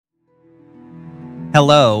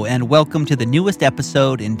Hello, and welcome to the newest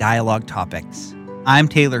episode in Dialogue Topics. I'm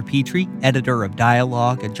Taylor Petrie, editor of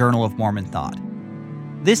Dialogue, a Journal of Mormon Thought.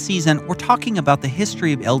 This season, we're talking about the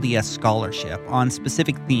history of LDS scholarship on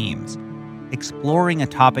specific themes, exploring a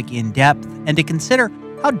topic in depth, and to consider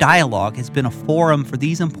how Dialogue has been a forum for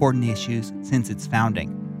these important issues since its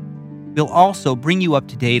founding. We'll also bring you up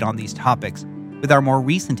to date on these topics with our more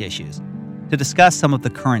recent issues to discuss some of the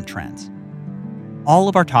current trends. All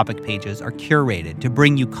of our topic pages are curated to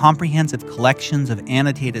bring you comprehensive collections of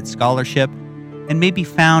annotated scholarship and may be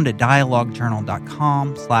found at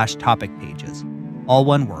dialoguejournal.com/topic pages, all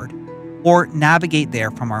one word, or navigate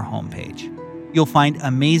there from our homepage. You'll find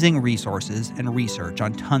amazing resources and research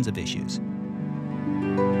on tons of issues.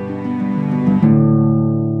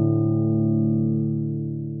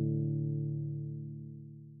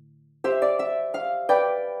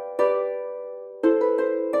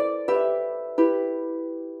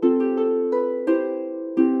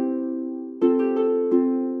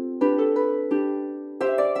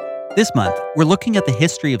 This month, we're looking at the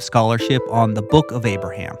history of scholarship on the Book of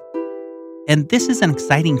Abraham. And this is an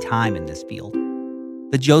exciting time in this field.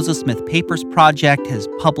 The Joseph Smith Papers Project has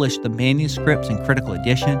published the manuscripts in critical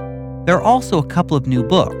edition. There are also a couple of new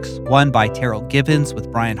books, one by Terrell Givens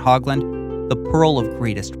with Brian Hogland, The Pearl of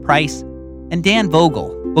Greatest Price, and Dan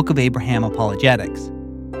Vogel, Book of Abraham Apologetics.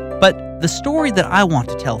 But the story that I want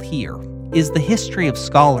to tell here is the history of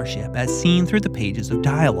scholarship as seen through the pages of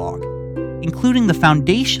Dialogue, including the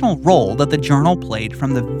foundational role that the journal played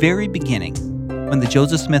from the very beginning when the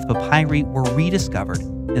Joseph Smith papyri were rediscovered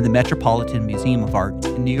in the Metropolitan Museum of Art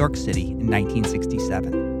in New York City in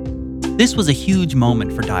 1967. This was a huge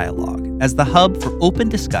moment for Dialogue as the hub for open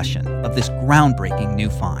discussion of this groundbreaking new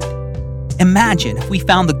find. Imagine if we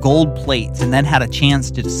found the gold plates and then had a chance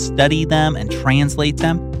to study them and translate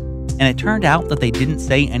them, and it turned out that they didn't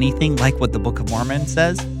say anything like what the Book of Mormon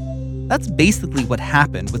says. That's basically what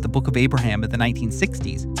happened with the Book of Abraham in the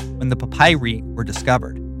 1960s when the papyri were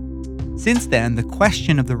discovered. Since then, the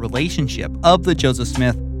question of the relationship of the Joseph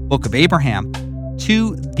Smith Book of Abraham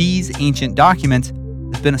to these ancient documents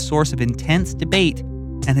has been a source of intense debate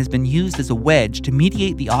and has been used as a wedge to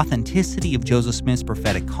mediate the authenticity of Joseph Smith's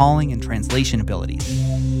prophetic calling and translation abilities.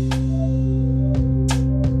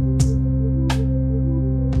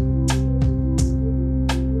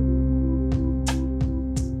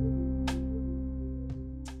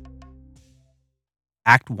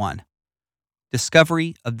 Act 1.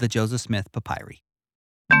 Discovery of the Joseph Smith Papyri.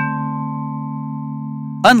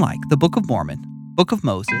 Unlike the Book of Mormon, Book of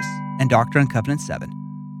Moses, and Doctrine and Covenants 7,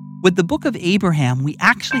 with the Book of Abraham, we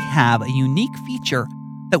actually have a unique feature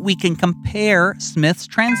that we can compare Smith's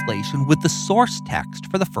translation with the source text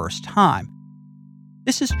for the first time.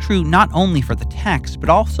 This is true not only for the text, but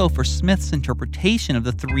also for Smith's interpretation of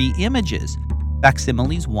the three images,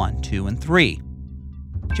 facsimiles 1, 2, and 3.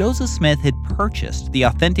 Joseph Smith had purchased the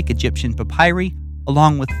authentic Egyptian papyri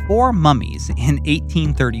along with 4 mummies in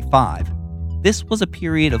 1835. This was a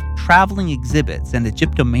period of traveling exhibits and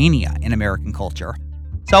Egyptomania in American culture.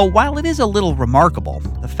 So while it is a little remarkable,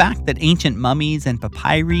 the fact that ancient mummies and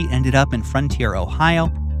papyri ended up in frontier Ohio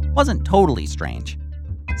wasn't totally strange.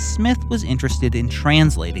 Smith was interested in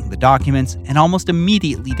translating the documents and almost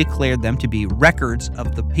immediately declared them to be records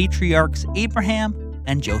of the patriarchs Abraham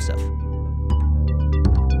and Joseph.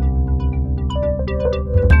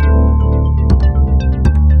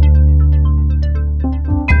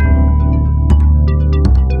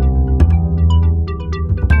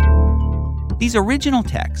 These original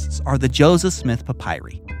texts are the Joseph Smith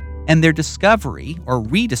Papyri, and their discovery, or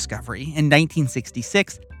rediscovery, in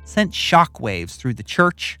 1966 sent shockwaves through the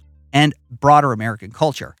church and broader American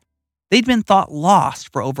culture. They'd been thought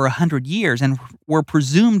lost for over 100 years and were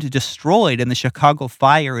presumed destroyed in the Chicago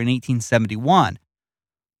fire in 1871.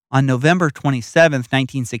 On November 27,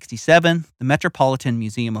 1967, the Metropolitan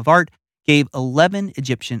Museum of Art gave 11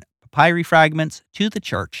 Egyptian papyri fragments to the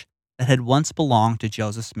church that had once belonged to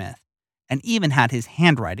Joseph Smith, and even had his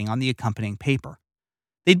handwriting on the accompanying paper.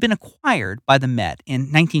 They'd been acquired by the Met in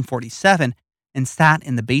 1947 and sat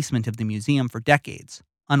in the basement of the museum for decades,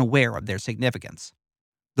 unaware of their significance.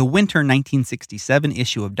 The winter 1967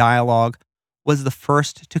 issue of Dialogue was the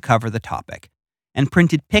first to cover the topic, and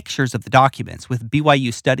printed pictures of the documents with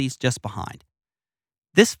BYU Studies just behind.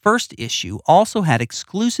 This first issue also had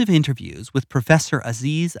exclusive interviews with Professor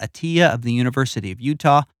Aziz Atiya of the University of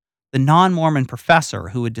Utah, the non-Mormon professor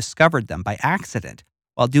who had discovered them by accident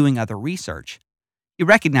while doing other research. He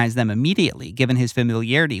recognized them immediately given his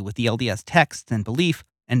familiarity with the LDS texts and belief,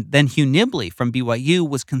 and then Hugh Nibley from BYU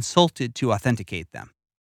was consulted to authenticate them.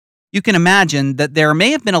 You can imagine that there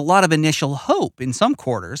may have been a lot of initial hope in some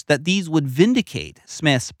quarters that these would vindicate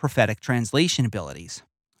Smith's prophetic translation abilities.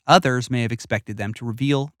 Others may have expected them to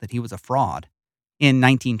reveal that he was a fraud. In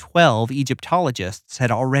 1912, Egyptologists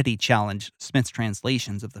had already challenged Smith's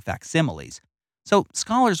translations of the facsimiles, so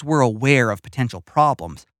scholars were aware of potential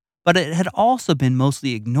problems, but it had also been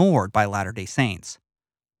mostly ignored by Latter-day Saints.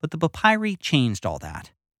 But the papyri changed all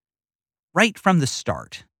that. Right from the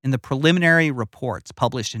start, in the preliminary reports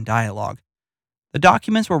published in Dialogue, the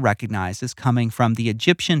documents were recognized as coming from the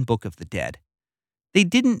Egyptian Book of the Dead. They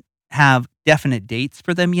didn't have definite dates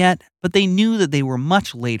for them yet, but they knew that they were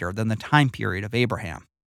much later than the time period of Abraham.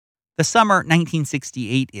 The summer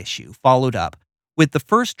 1968 issue followed up with the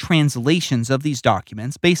first translations of these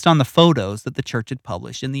documents based on the photos that the church had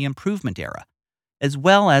published in the Improvement era, as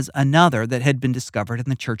well as another that had been discovered in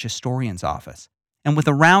the church historian's office, and with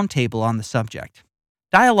a roundtable on the subject.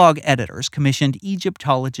 Dialogue editors commissioned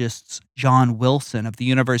Egyptologists John Wilson of the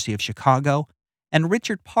University of Chicago and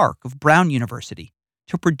Richard Park of Brown University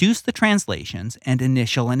to produce the translations and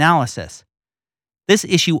initial analysis. This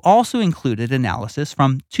issue also included analysis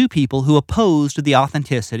from two people who opposed the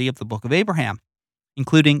authenticity of the Book of Abraham,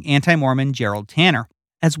 including anti-Mormon Gerald Tanner,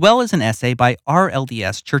 as well as an essay by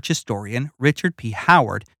RLDS church historian Richard P.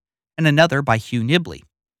 Howard and another by Hugh Nibley.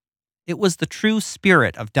 It was the true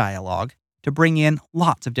spirit of Dialogue to bring in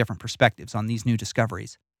lots of different perspectives on these new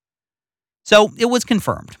discoveries. So it was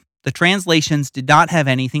confirmed. The translations did not have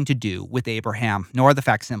anything to do with Abraham nor the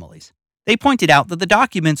facsimiles. They pointed out that the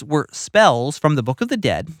documents were spells from the Book of the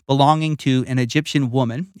Dead belonging to an Egyptian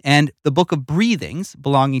woman and the Book of Breathings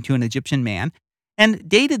belonging to an Egyptian man, and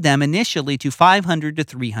dated them initially to 500 to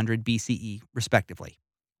 300 BCE, respectively,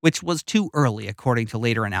 which was too early according to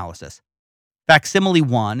later analysis. Facsimile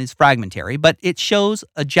 1 is fragmentary, but it shows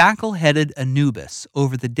a jackal-headed Anubis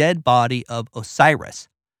over the dead body of Osiris,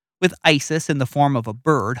 with Isis in the form of a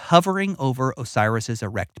bird hovering over Osiris's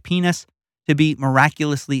erect penis to be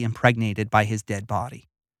miraculously impregnated by his dead body.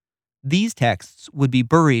 These texts would be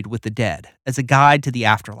buried with the dead as a guide to the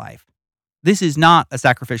afterlife. This is not a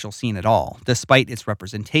sacrificial scene at all, despite its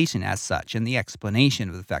representation as such in the explanation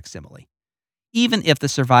of the facsimile. Even if the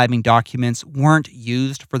surviving documents weren't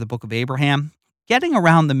used for the Book of Abraham, getting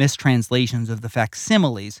around the mistranslations of the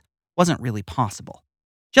facsimiles wasn't really possible.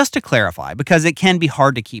 Just to clarify, because it can be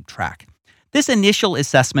hard to keep track, this initial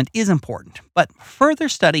assessment is important, but further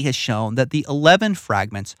study has shown that the 11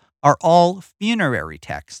 fragments are all funerary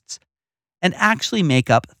texts and actually make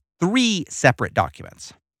up 3 separate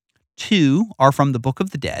documents. 2 are from the Book of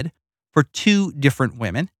the Dead for 2 different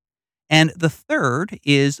women, and the third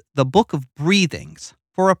is the Book of Breathings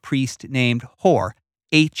for a priest named Hor,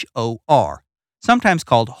 H-O-R, sometimes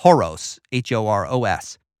called Horos,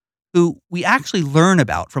 H-O-R-O-S, who we actually learn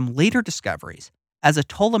about from later discoveries as a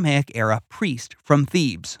Ptolemaic-era priest from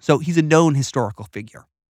Thebes, so he's a known historical figure.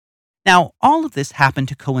 Now, all of this happened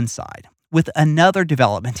to coincide with another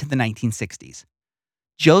development in the 1960s.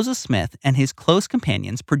 Joseph Smith and his close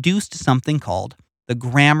companions produced something called the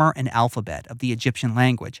Grammar and Alphabet of the Egyptian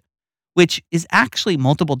Language, which is actually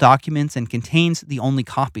multiple documents and contains the only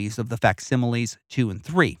copies of the facsimiles 2 and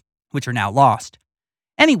 3, which are now lost.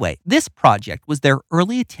 Anyway, this project was their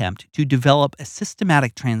early attempt to develop a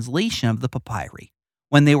systematic translation of the papyri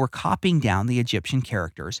when they were copying down the Egyptian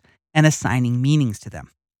characters and assigning meanings to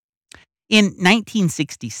them. In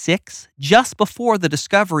 1966, just before the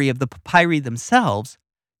discovery of the papyri themselves,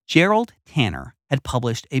 Gerald Tanner had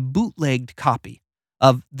published a bootlegged copy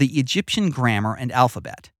of the Egyptian Grammar and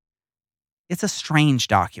Alphabet. It's a strange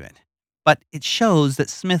document, but it shows that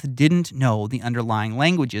Smith didn't know the underlying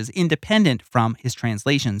languages independent from his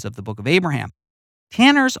translations of the Book of Abraham.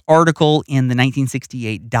 Tanner's article in the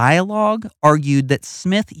 1968 Dialogue argued that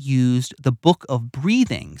Smith used the Book of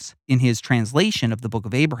Breathings in his translation of the Book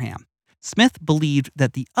of Abraham. Smith believed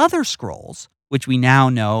that the other scrolls, which we now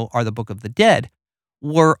know are the Book of the Dead,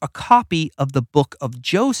 were a copy of the Book of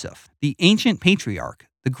Joseph, the ancient patriarch,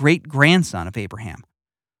 the great-grandson of Abraham.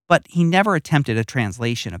 But he never attempted a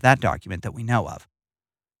translation of that document that we know of.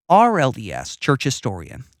 RLDS church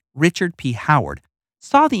historian Richard P. Howard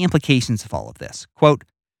saw the implications of all of this. Quote,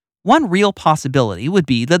 "One real possibility would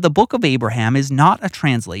be that the Book of Abraham is not a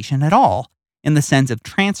translation at all, in the sense of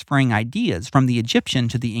transferring ideas from the Egyptian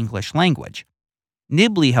to the English language."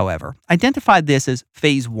 Nibley, however, identified this as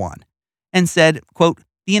phase 1 and said, quote,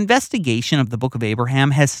 "The investigation of the Book of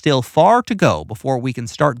Abraham has still far to go before we can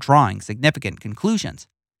start drawing significant conclusions."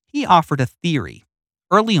 He offered a theory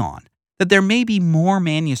early on that there may be more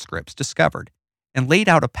manuscripts discovered and laid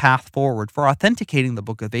out a path forward for authenticating the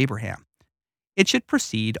Book of Abraham. It should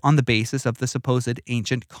proceed on the basis of the supposed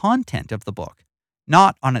ancient content of the book,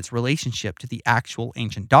 not on its relationship to the actual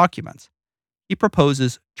ancient documents. He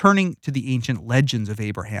proposes turning to the ancient legends of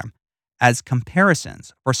Abraham as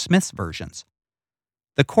comparisons for Smith's versions.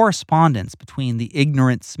 The correspondence between the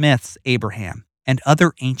ignorant Smith's Abraham and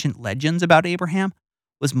other ancient legends about Abraham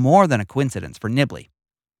was more than a coincidence for Nibley.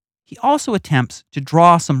 He also attempts to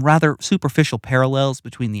draw some rather superficial parallels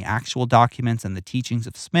between the actual documents and the teachings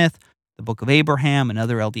of Smith, the Book of Abraham, and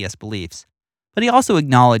other LDS beliefs. But he also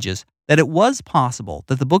acknowledges that it was possible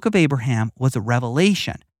that the Book of Abraham was a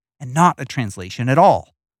revelation and not a translation at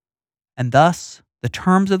all. And thus, the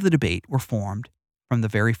terms of the debate were formed from the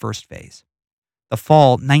very first phase. The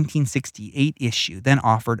fall 1968 issue then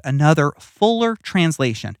offered another, fuller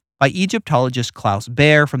translation by Egyptologist Klaus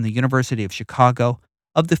Baer from the University of Chicago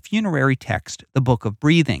of the funerary text, the Book of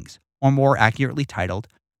Breathings, or more accurately titled,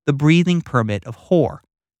 The Breathing Permit of Hor.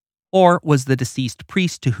 Hor was the deceased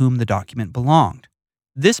priest to whom the document belonged.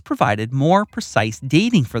 This provided more precise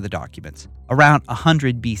dating for the documents, around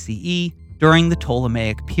 100 BCE during the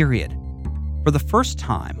Ptolemaic period. For the first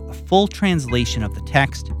time, a full translation of the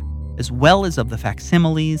text, as well as of the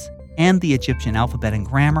facsimiles and the Egyptian alphabet and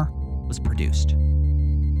grammar, was produced.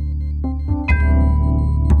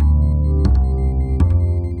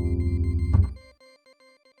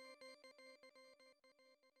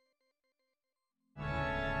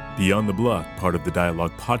 Beyond the Block, part of the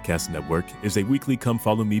Dialogue Podcast Network, is a weekly Come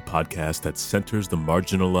Follow Me podcast that centers the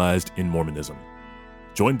marginalized in Mormonism.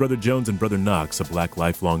 Join Brother Jones and Brother Knox, a Black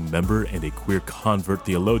lifelong member and a queer convert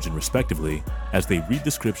theologian respectively, as they read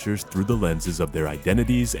the scriptures through the lenses of their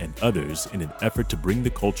identities and others in an effort to bring the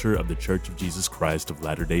culture of the Church of Jesus Christ of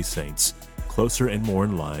Latter-day Saints closer and more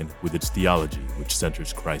in line with its theology, which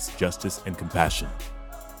centers Christ's justice and compassion.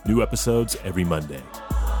 New episodes every Monday.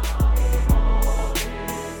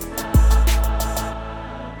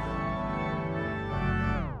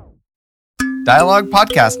 Dialogue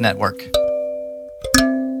Podcast Network.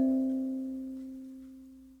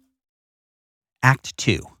 Act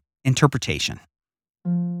 2. Interpretation.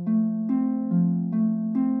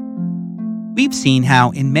 We've seen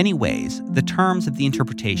how, in many ways, the terms of the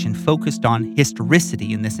interpretation focused on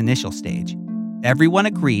historicity in this initial stage. Everyone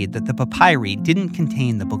agreed that the papyri didn't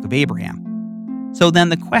contain the Book of Abraham. So then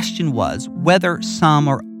the question was whether some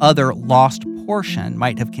or other lost portion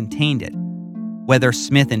might have contained it, whether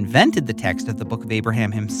Smith invented the text of the Book of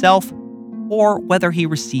Abraham himself, or whether he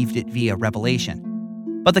received it via revelation.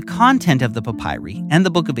 But the content of the papyri and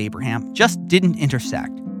the Book of Abraham just didn't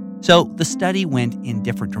intersect, so the study went in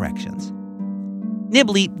different directions.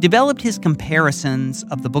 Nibley developed his comparisons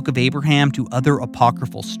of the Book of Abraham to other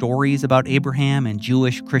apocryphal stories about Abraham in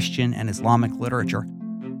Jewish, Christian, and Islamic literature,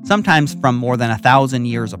 sometimes from more than 1,000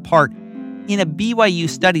 years apart, in a BYU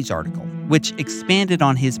Studies article, which expanded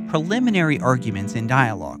on his preliminary arguments in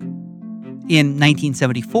Dialogue. In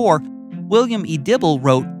 1974, William E. Dibble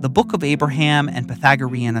wrote The Book of Abraham and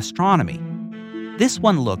Pythagorean Astronomy. This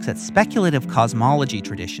one looks at speculative cosmology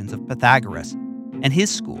traditions of Pythagoras and his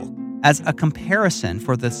school as a comparison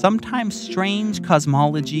for the sometimes strange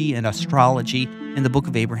cosmology and astrology in the Book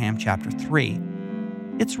of Abraham, chapter 3.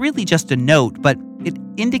 It's really just a note, but it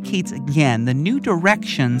indicates again the new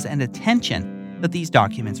directions and attention that these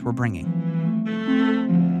documents were bringing.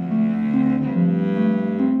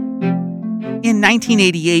 In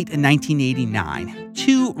 1988 and 1989,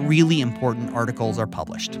 two really important articles are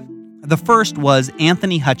published. The first was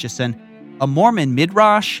Anthony Hutchison, A Mormon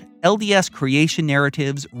Midrash, LDS Creation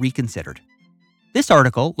Narratives Reconsidered. This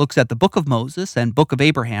article looks at the Book of Moses and Book of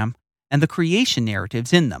Abraham and the creation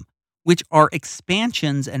narratives in them, which are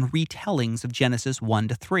expansions and retellings of Genesis 1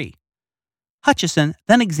 to 3. Hutchison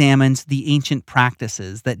then examines the ancient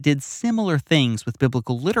practices that did similar things with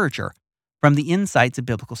biblical literature from the insights of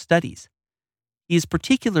biblical studies. He is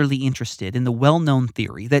particularly interested in the well-known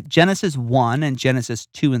theory that Genesis 1 and Genesis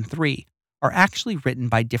 2 and 3 are actually written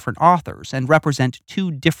by different authors and represent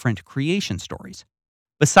two different creation stories.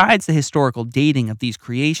 Besides the historical dating of these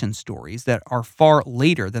creation stories that are far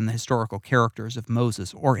later than the historical characters of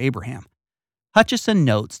Moses or Abraham, Hutchison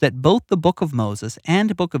notes that both the Book of Moses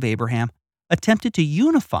and Book of Abraham attempted to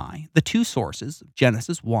unify the two sources,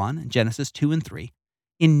 Genesis 1 and Genesis 2 and 3,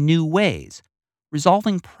 in new ways,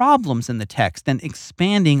 resolving problems in the text and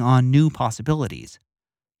expanding on new possibilities.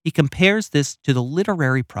 He compares this to the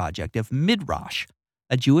literary project of Midrash,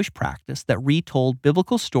 a Jewish practice that retold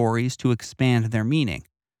biblical stories to expand their meaning.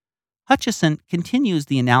 Hutchison continues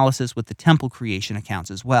the analysis with the temple creation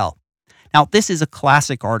accounts as well. Now, this is a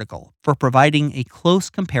classic article for providing a close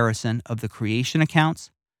comparison of the creation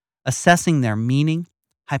accounts, assessing their meaning,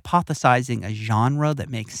 hypothesizing a genre that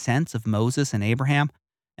makes sense of Moses and Abraham,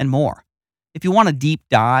 and more. If you want a deep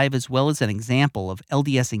dive as well as an example of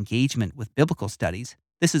LDS engagement with biblical studies,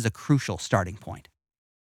 this is a crucial starting point.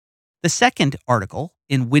 The second article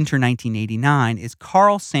in winter 1989 is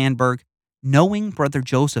Carl Sandburg, Knowing Brother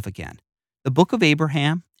Joseph Again, the Book of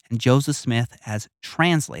Abraham and Joseph Smith as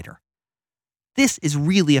Translator. This is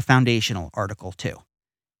really a foundational article, too.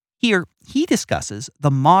 Here, he discusses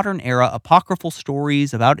the modern-era apocryphal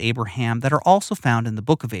stories about Abraham that are also found in the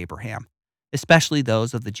Book of Abraham, especially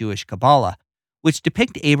those of the Jewish Kabbalah, which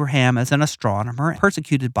depict Abraham as an astronomer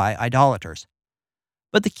persecuted by idolaters.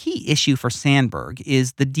 But the key issue for Sandburg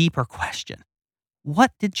is the deeper question.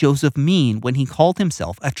 What did Joseph mean when he called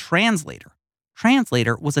himself a translator?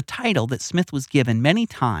 Translator was a title that Smith was given many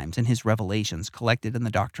times in his revelations collected in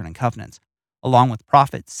the Doctrine and Covenants, along with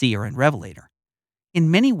prophet, seer, and revelator.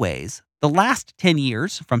 In many ways, the last 10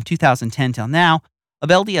 years, from 2010 till now, of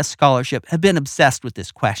LDS scholarship have been obsessed with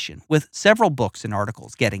this question, with several books and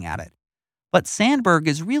articles getting at it. But Sandburg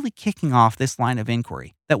is really kicking off this line of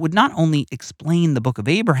inquiry that would not only explain the Book of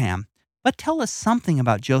Abraham, but tell us something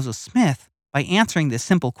about Joseph Smith by answering this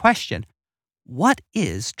simple question: what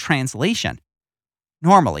is translation?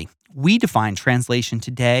 Normally, we define translation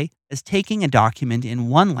today as taking a document in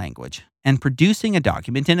one language and producing a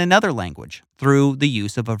document in another language through the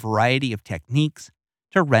use of a variety of techniques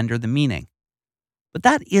to render the meaning. But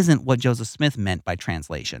that isn't what Joseph Smith meant by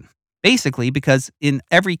translation. Basically, because in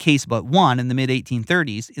every case but one in the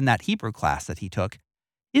mid-1830s, in that Hebrew class that he took,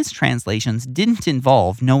 his translations didn't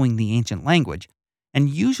involve knowing the ancient language and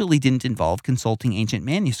usually didn't involve consulting ancient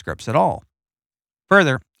manuscripts at all.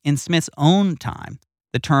 Further, in Smith's own time,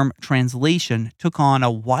 the term translation took on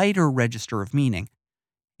a wider register of meaning,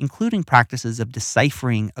 including practices of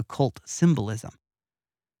deciphering occult symbolism.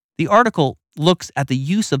 The article looks at the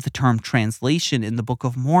use of the term translation in the Book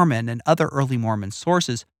of Mormon and other early Mormon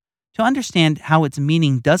sources to understand how its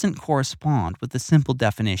meaning doesn't correspond with the simple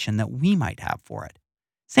definition that we might have for it.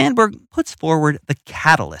 Sandburg puts forward the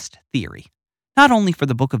catalyst theory, not only for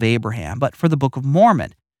the Book of Abraham, but for the Book of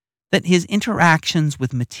Mormon, that his interactions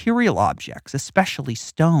with material objects, especially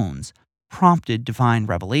stones, prompted divine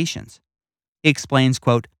revelations. He explains,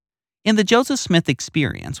 quote, "In the Joseph Smith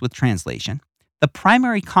experience with translation, the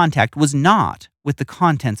primary contact was not with the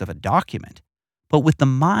contents of a document, but with the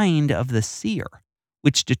mind of the seer,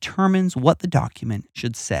 which determines what the document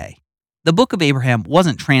should say." The Book of Abraham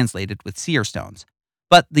wasn't translated with seer stones,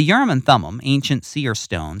 but the Urim and Thummim, ancient seer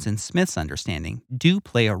stones in Smith's understanding, do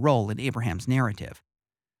play a role in Abraham's narrative.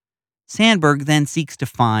 Sandburg then seeks to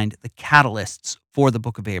find the catalysts for the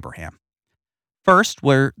Book of Abraham. First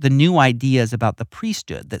were the new ideas about the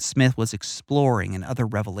priesthood that Smith was exploring in other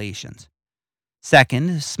revelations.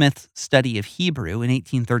 Second, Smith's study of Hebrew in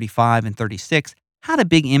 1835 and 36 had a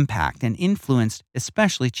big impact and influenced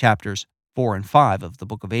especially chapters 4 and 5 of the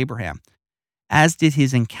Book of Abraham, as did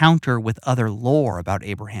his encounter with other lore about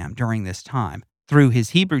Abraham during this time, through his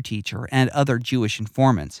Hebrew teacher and other Jewish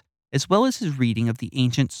informants, as well as his reading of the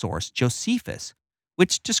ancient source Josephus,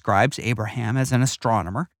 which describes Abraham as an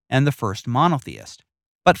astronomer and the first monotheist.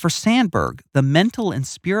 But for Sandburg, the mental and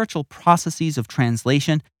spiritual processes of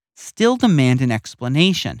translation still demand an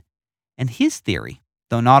explanation, and his theory,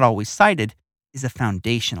 though not always cited, is a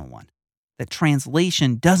foundational one, that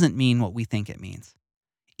translation doesn't mean what we think it means.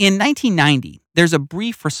 In 1990, there's a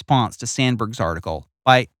brief response to Sandburg's article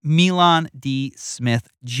by Milan D. Smith,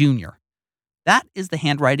 Jr. That is the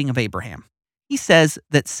handwriting of Abraham. He says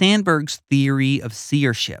that Sandburg's theory of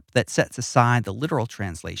seership that sets aside the literal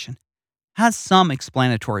translation has some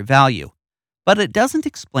explanatory value, but it doesn't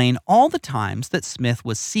explain all the times that Smith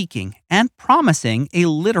was seeking and promising a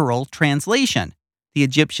literal translation. The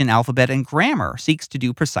Egyptian alphabet and grammar seeks to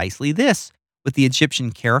do precisely this, with the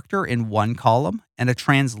Egyptian character in one column and a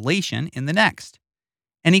translation in the next.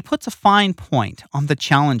 And he puts a fine point on the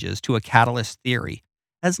challenges to a catalyst theory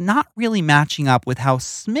as not really matching up with how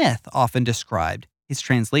Smith often described his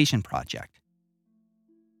translation project.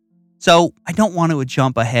 So I don't want to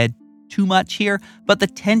jump ahead too much here, but the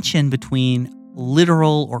tension between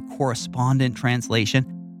literal or correspondent translation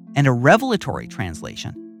and a revelatory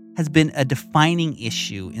translation has been a defining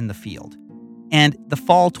issue in the field. And the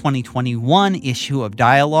fall 2021 issue of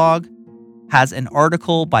Dialogue has an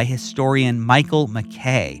article by historian Michael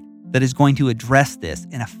McKay that is going to address this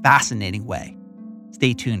in a fascinating way.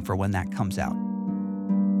 Stay tuned for when that comes out.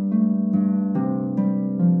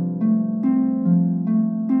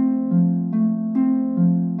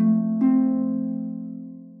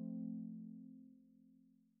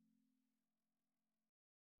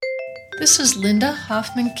 This is Linda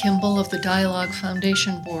Hoffman-Kimball of the Dialogue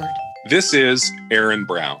Foundation Board. This is Aaron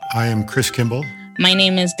Brown. I am Chris Kimball. My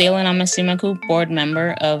name is Dalen Amasimaku, board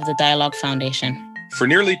member of the Dialogue Foundation. For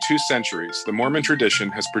nearly 2 centuries, the Mormon tradition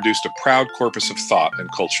has produced a proud corpus of thought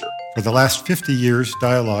and culture. For the last 50 years,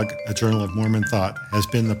 Dialogue, a journal of Mormon thought, has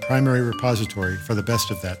been the primary repository for the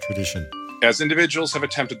best of that tradition. As individuals have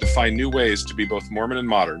attempted to find new ways to be both Mormon and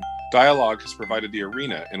modern, Dialogue has provided the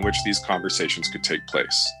arena in which these conversations could take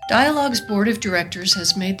place. Dialogue's board of directors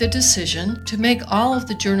has made the decision to make all of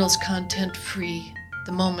the journal's content free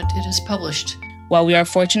the moment it is published. While we are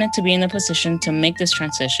fortunate to be in the position to make this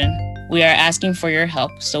transition, we are asking for your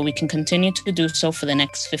help so we can continue to do so for the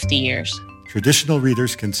next 50 years. Traditional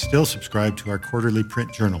readers can still subscribe to our quarterly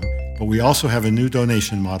print journal, but we also have a new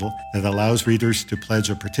donation model that allows readers to pledge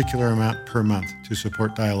a particular amount per month to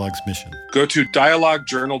support Dialogue's mission. Go to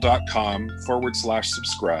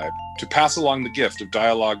dialoguejournal.com/subscribe to pass along the gift of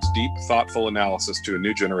Dialogue's deep, thoughtful analysis to a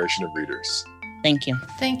new generation of readers. Thank you.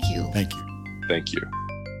 Thank you. Thank you. Thank you.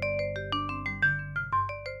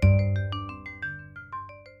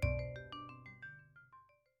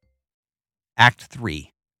 Act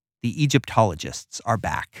 3. The Egyptologists are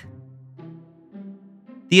back.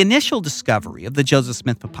 The initial discovery of the Joseph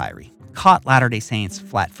Smith Papyri caught Latter-day Saints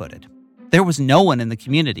flat-footed. There was no one in the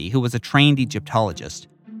community who was a trained Egyptologist.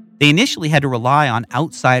 They initially had to rely on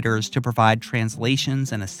outsiders to provide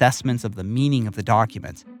translations and assessments of the meaning of the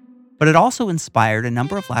documents, but it also inspired a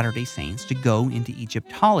number of Latter-day Saints to go into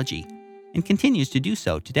Egyptology and continues to do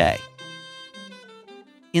so today.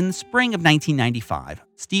 In the spring of 1995,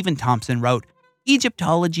 Stephen Thompson wrote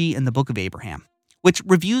Egyptology and the Book of Abraham, which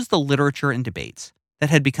reviews the literature and debates that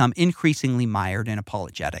had become increasingly mired in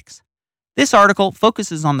apologetics. This article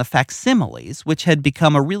focuses on the facsimiles, which had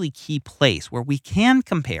become a really key place where we can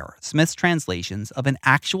compare Smith's translations of an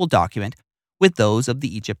actual document with those of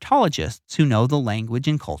the Egyptologists who know the language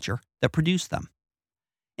and culture that produced them.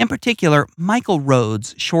 In particular, Michael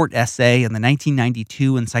Rhodes' short essay in the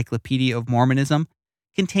 1992 Encyclopedia of Mormonism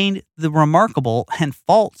contained the remarkable and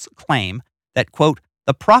false claim that, quote,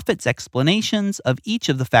 the prophet's explanations of each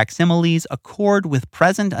of the facsimiles accord with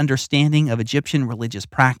present understanding of Egyptian religious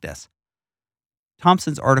practice.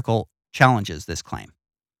 Thompson's article challenges this claim.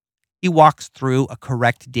 He walks through a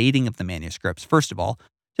correct dating of the manuscripts, first of all,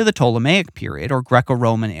 to the Ptolemaic period or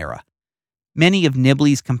Greco-Roman era. Many of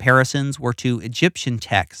Nibley's comparisons were to Egyptian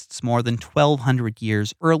texts more than 1,200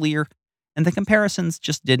 years earlier, and the comparisons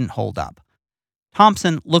just didn't hold up.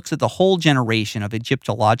 Thompson looks at the whole generation of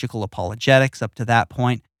Egyptological apologetics up to that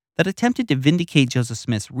point that attempted to vindicate Joseph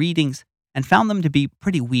Smith's readings and found them to be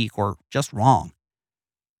pretty weak or just wrong.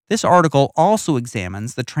 This article also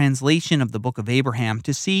examines the translation of the Book of Abraham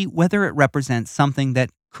to see whether it represents something that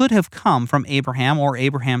could have come from Abraham or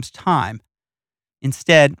Abraham's time.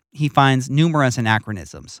 Instead, he finds numerous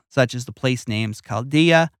anachronisms, such as the place names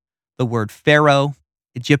Chaldea, the word Pharaoh,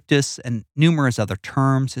 Egyptus, and numerous other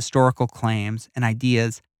terms, historical claims, and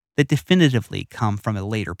ideas that definitively come from a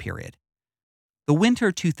later period. The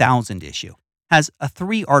Winter 2000 issue has a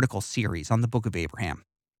 3-article series on the Book of Abraham.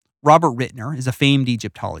 Robert Rittner is a famed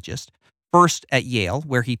Egyptologist, first at Yale,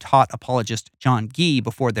 where he taught apologist John Gee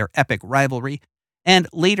before their epic rivalry, and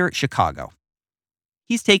later at Chicago.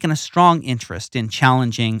 He's taken a strong interest in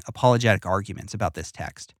challenging apologetic arguments about this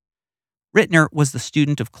text. Rittner was the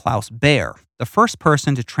student of Klaus Baer, the first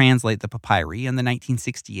person to translate the papyri in the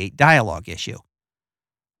 1968 Dialogue issue.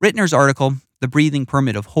 Rittner's article, The Breathing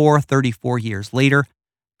Permit of Hor 34 Years Later,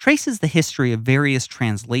 traces the history of various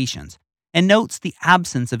translations and notes the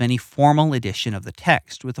absence of any formal edition of the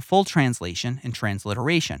text with a full translation and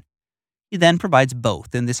transliteration. He then provides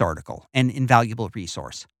both in this article, an invaluable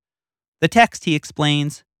resource. The text, he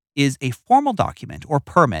explains, is a formal document or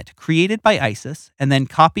permit created by Isis and then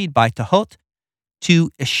copied by Tahut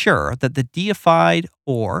to assure that the deified,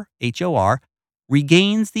 or HOR,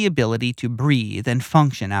 regains the ability to breathe and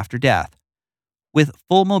function after death, with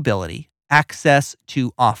full mobility, access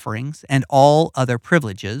to offerings, and all other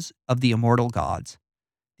privileges of the immortal gods.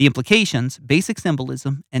 The implications, basic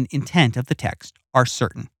symbolism, and intent of the text are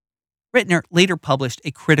certain. Rittner later published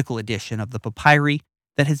a critical edition of the papyri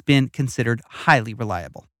that has been considered highly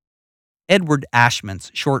reliable. Edward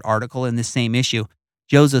Ashman's short article in this same issue,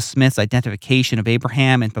 Joseph Smith's Identification of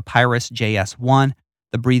Abraham in Papyrus JS1,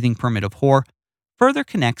 The Breathing Permit of Hor, further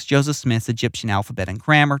connects Joseph Smith's Egyptian alphabet and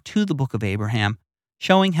grammar to the Book of Abraham,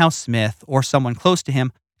 showing how Smith, or someone close to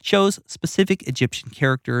him, chose specific Egyptian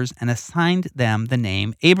characters and assigned them the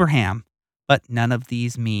name Abraham, but none of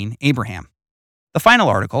these mean Abraham. The final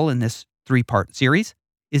article in this 3-part series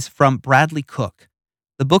is from Bradley Cook,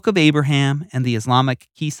 The Book of Abraham and the Islamic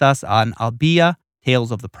Qisas al-Anbiya,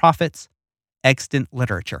 Tales of the Prophets, Extant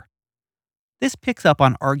Literature. This picks up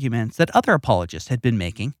on arguments that other apologists had been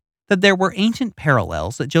making that there were ancient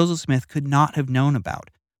parallels that Joseph Smith could not have known about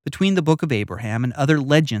between the Book of Abraham and other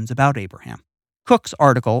legends about Abraham. Cook's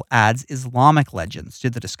article adds Islamic legends to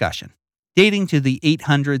the discussion. Dating to the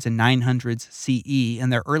 800s and 900s CE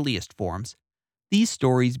in their earliest forms, these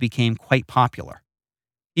stories became quite popular.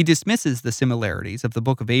 He dismisses the similarities of the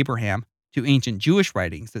Book of Abraham to ancient Jewish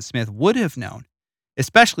writings that Smith would have known,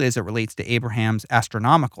 especially as it relates to Abraham's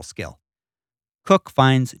astronomical skill. Cook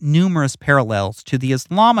finds numerous parallels to the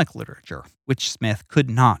Islamic literature, which Smith could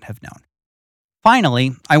not have known.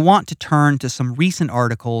 Finally, I want to turn to some recent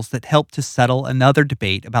articles that help to settle another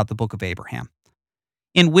debate about the Book of Abraham.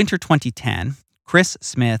 In winter 2010, Chris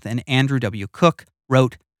Smith and Andrew W. Cook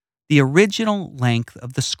wrote The Original Length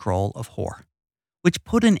of the Scroll of Hor, which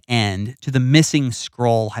put an end to the missing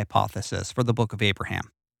scroll hypothesis for the Book of Abraham.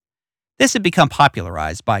 This had become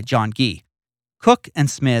popularized by John Gee. Cook and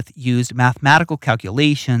Smith used mathematical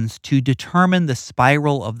calculations to determine the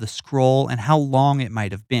spiral of the scroll and how long it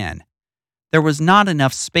might have been. There was not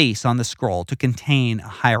enough space on the scroll to contain a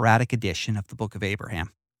hieratic edition of the Book of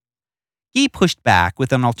Abraham. Gee pushed back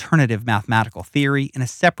with an alternative mathematical theory in a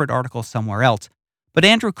separate article somewhere else, but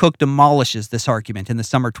Andrew Cook demolishes this argument in the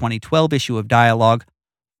summer 2012 issue of Dialogue,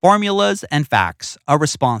 Formulas and Facts, a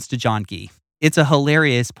response to John Gee. It's a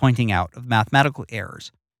hilarious pointing out of mathematical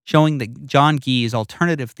errors, showing that John Gee's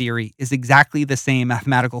alternative theory is exactly the same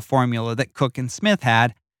mathematical formula that Cook and Smith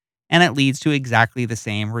had, and it leads to exactly the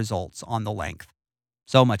same results on the length.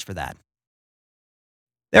 So much for that.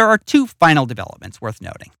 There are two final developments worth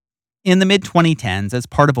noting. In the mid-2010s, as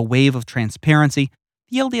part of a wave of transparency,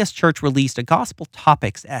 the LDS Church released a Gospel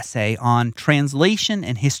Topics essay on translation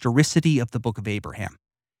and historicity of the Book of Abraham.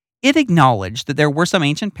 It acknowledged that there were some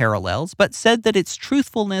ancient parallels, but said that its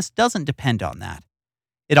truthfulness doesn't depend on that.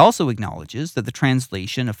 It also acknowledges that the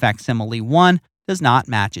translation of Facsimile 1 does not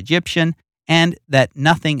match Egyptian, and that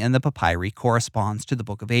nothing in the papyri corresponds to the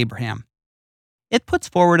Book of Abraham. It puts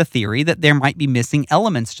forward a theory that there might be missing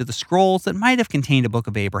elements to the scrolls that might have contained a Book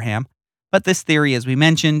of Abraham, but this theory, as we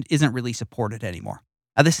mentioned, isn't really supported anymore.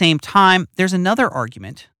 At the same time, there's another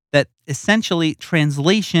argument that essentially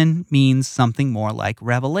translation means something more like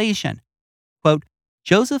revelation. Quote,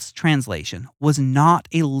 Joseph's translation was not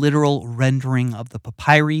a literal rendering of the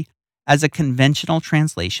papyri as a conventional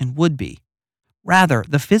translation would be. Rather,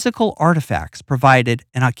 the physical artifacts provided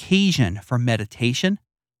an occasion for meditation,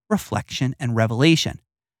 reflection, and revelation.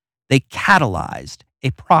 They catalyzed a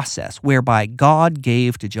process whereby God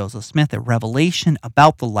gave to Joseph Smith a revelation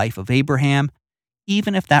about the life of Abraham,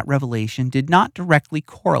 even if that revelation did not directly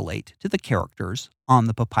correlate to the characters on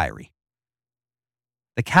the papyri.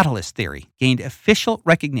 The catalyst theory gained official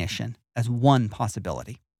recognition as one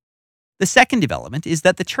possibility. The second development is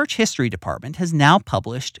that the Church History Department has now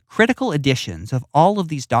published critical editions of all of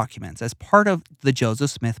these documents as part of the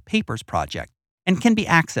Joseph Smith Papers project and can be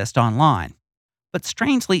accessed online. But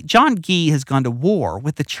strangely, John Gee has gone to war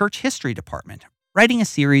with the Church History Department, writing a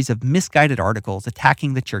series of misguided articles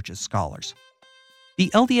attacking the Church's scholars. The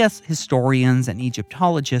LDS historians and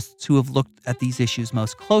Egyptologists who have looked at these issues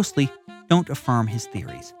most closely don't affirm his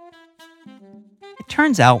theories. It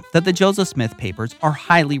turns out that the Joseph Smith Papers are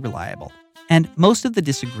highly reliable, and most of the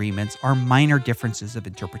disagreements are minor differences of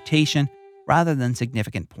interpretation rather than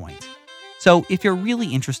significant points. So if you're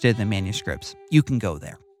really interested in the manuscripts, you can go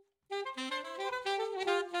there.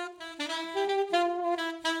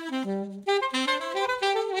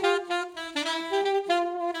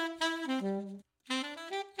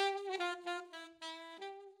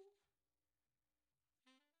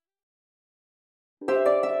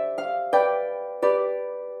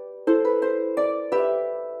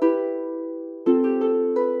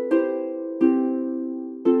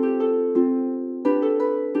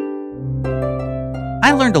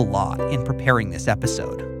 I learned a lot in preparing this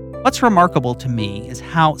episode. What's remarkable to me is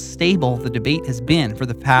how stable the debate has been for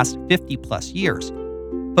the past 50-plus years,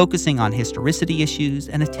 focusing on historicity issues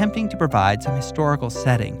and attempting to provide some historical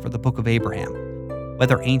setting for the Book of Abraham,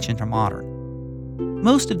 whether ancient or modern.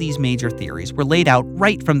 Most of these major theories were laid out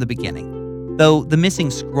right from the beginning, though the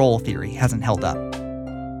missing scroll theory hasn't held up.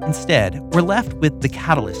 Instead, we're left with the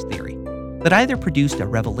catalyst theory, that either produced a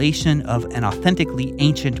revelation of an authentically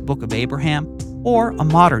ancient Book of Abraham or a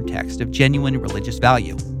modern text of genuine religious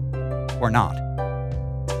value, or not.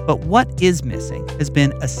 But what is missing has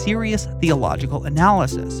been a serious theological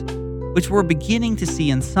analysis, which we're beginning to see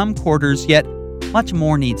in some quarters, yet much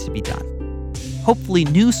more needs to be done. Hopefully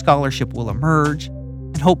new scholarship will emerge,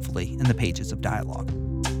 and hopefully in the pages of Dialogue.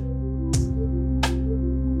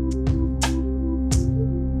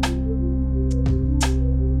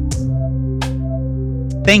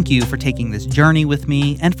 Thank you for taking this journey with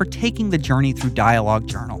me and for taking the journey through Dialogue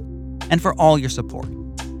Journal. and for all your support.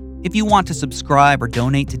 If you want to subscribe or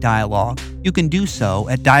donate to Dialogue, you can do so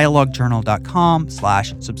at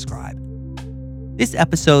dialoguejournal.com/subscribe. This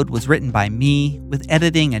episode was written by me, with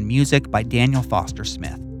editing and music by Daniel Foster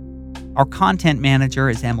Smith. Our content manager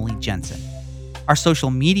is Emily Jensen. Our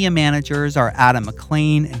social media managers are Adam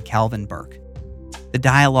McLean and Calvin Burke. The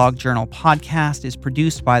Dialogue Journal podcast is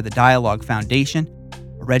produced by the Dialogue Foundation,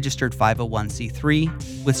 a registered 501c3,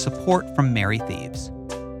 with support from Mary Thieves.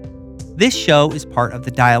 This show is part of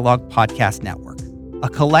the Dialogue Podcast Network, a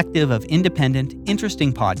collective of independent,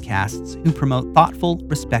 interesting podcasts who promote thoughtful,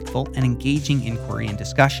 respectful, and engaging inquiry and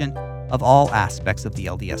discussion of all aspects of the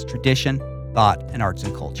LDS tradition, thought, and arts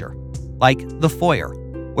and culture. Like The Foyer,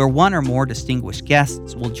 where one or more distinguished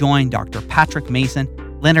guests will join Dr. Patrick Mason,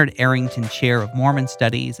 Leonard Arrington Chair of Mormon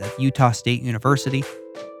Studies at Utah State University,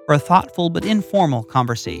 for a thoughtful but informal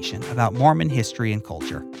conversation about Mormon history and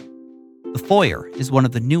culture. The Foyer is one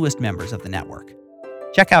of the newest members of the network.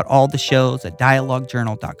 Check out all the shows at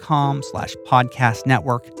dialoguejournal.com/podcast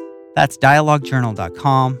network. That's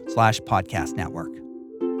dialoguejournal.com/podcast network.